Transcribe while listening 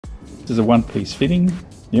is a one-piece fitting,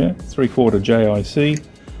 yeah, 3/4 JIC,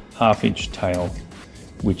 1/2" tail,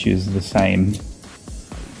 which is the same.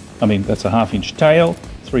 I mean, that's a 1/2" tail,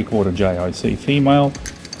 3/4 JIC female,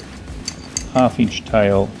 1/2"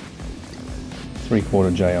 tail,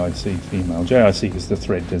 3/4 JIC female. JIC is the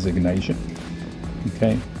thread designation.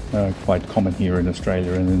 Okay, quite common here in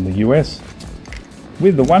Australia and in the US.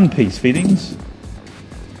 With the one-piece fittings,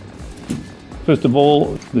 first of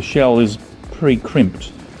all, the shell is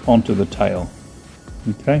pre-crimped onto the tail.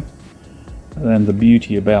 Okay, and then the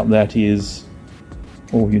beauty about that is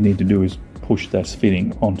all you need to do is push that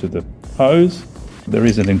fitting onto the hose. There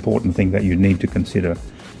is an important thing that you need to consider,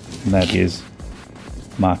 and that is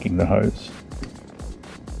marking the hose.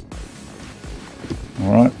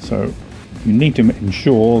 Alright, so you need to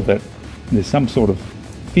ensure that there's some sort of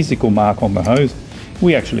physical mark on the hose.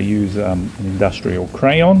 We actually use an industrial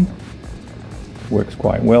crayon. Works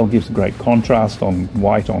quite well, gives a great contrast on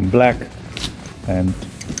white on black, and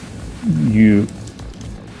you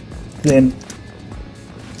then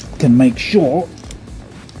can make sure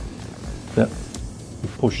that you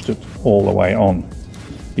pushed it all the way on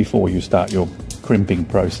before you start your crimping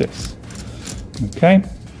process. Okay,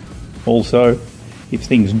 also if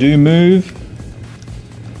things do move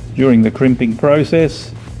during the crimping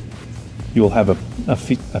process, you'll have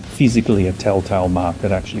physically a telltale mark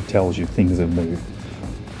that actually tells you things have moved.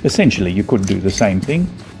 Essentially, you could do the same thing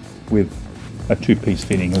with a two-piece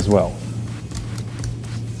fitting as well.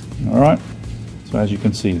 Alright, so as you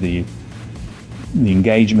can see, the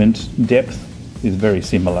engagement depth is very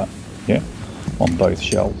similar, yeah, on both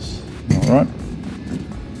shells. Alright,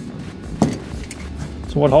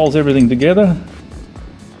 so what holds everything together?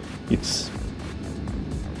 It's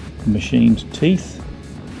machined teeth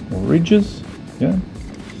or ridges. Yeah,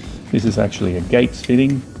 this is actually a Gates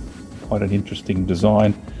fitting, quite an interesting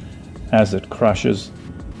design. As it crushes,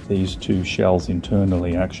 these two shells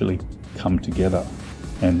internally actually come together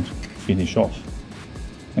and finish off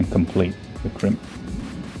and complete the crimp.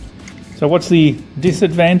 So what's the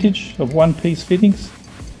disadvantage of one-piece fittings?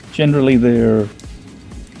 Generally they're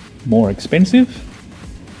more expensive.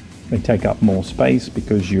 They take up more space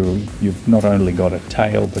because you've not only got a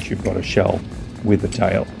tail, but you've got a shell with a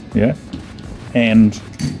tail, yeah? And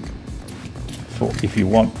if you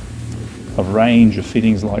want a range of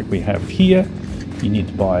fittings like we have here, you need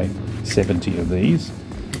to buy 70 of these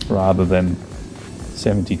rather than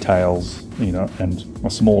 70 tails, you know, and a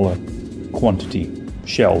smaller quantity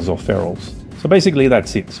shells or ferrules. So basically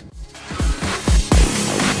that's it.